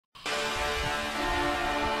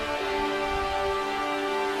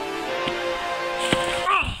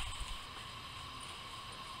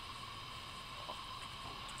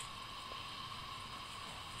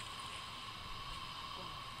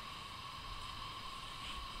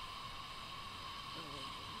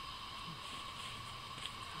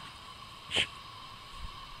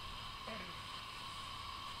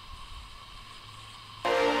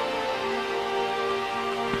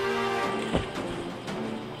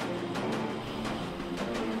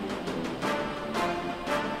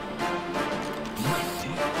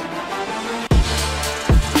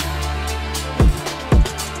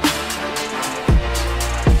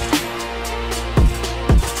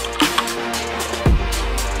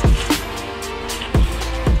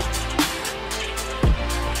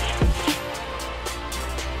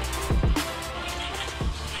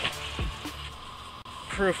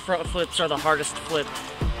roof front flips are the hardest to flip.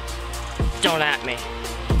 Don't at me.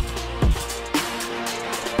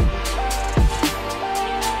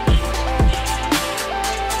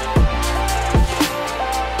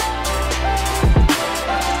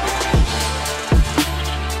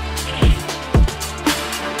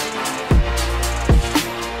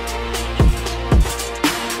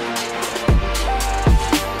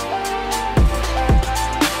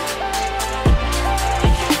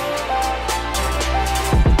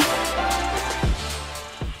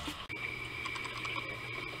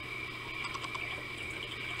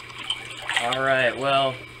 Alright,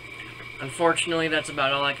 well, unfortunately that's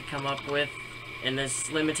about all I could come up with in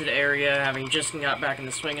this limited area, having just got back in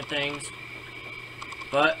the swing of things.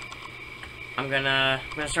 But I'm gonna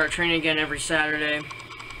start training again every Saturday.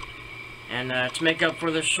 And to make up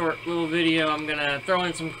for this short little video, I'm gonna throw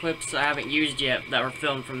in some clips I haven't used yet that were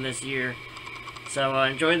filmed from this year. So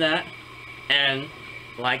enjoy that, and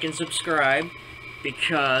like and subscribe,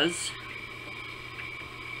 because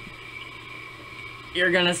you're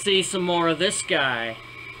gonna see some more of this guy.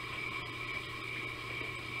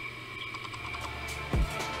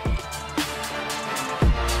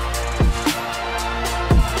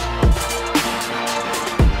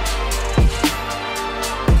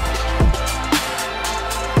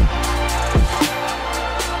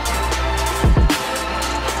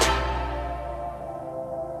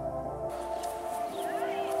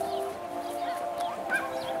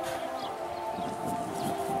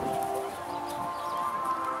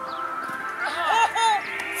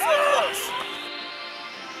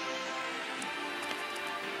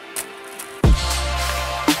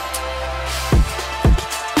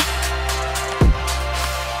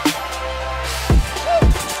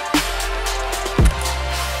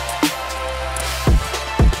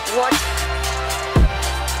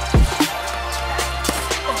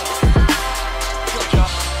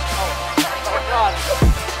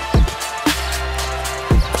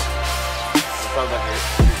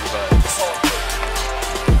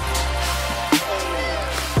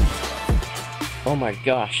 Oh my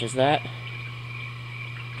gosh, is that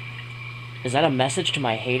a message to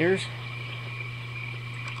my haters?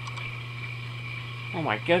 Oh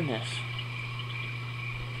my goodness.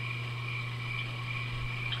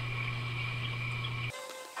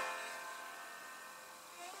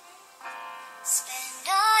 Spend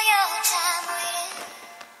all your time waiting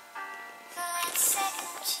for that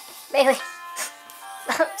second. Bailey,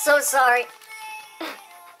 I'm so sorry.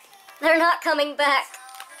 They're not coming back.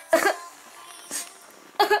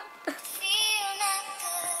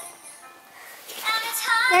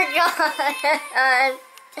 They're gone.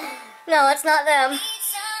 No, it's not them.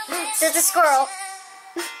 It's just a squirrel.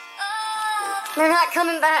 They're not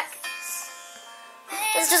coming back.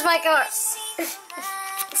 It's just my car.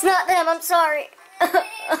 It's not them, I'm sorry.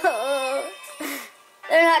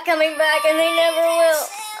 They're not coming back, and they never will.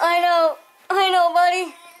 I know,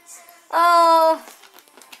 buddy.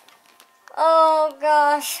 Oh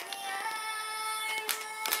gosh.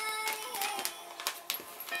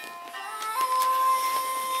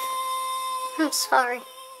 I'm sorry.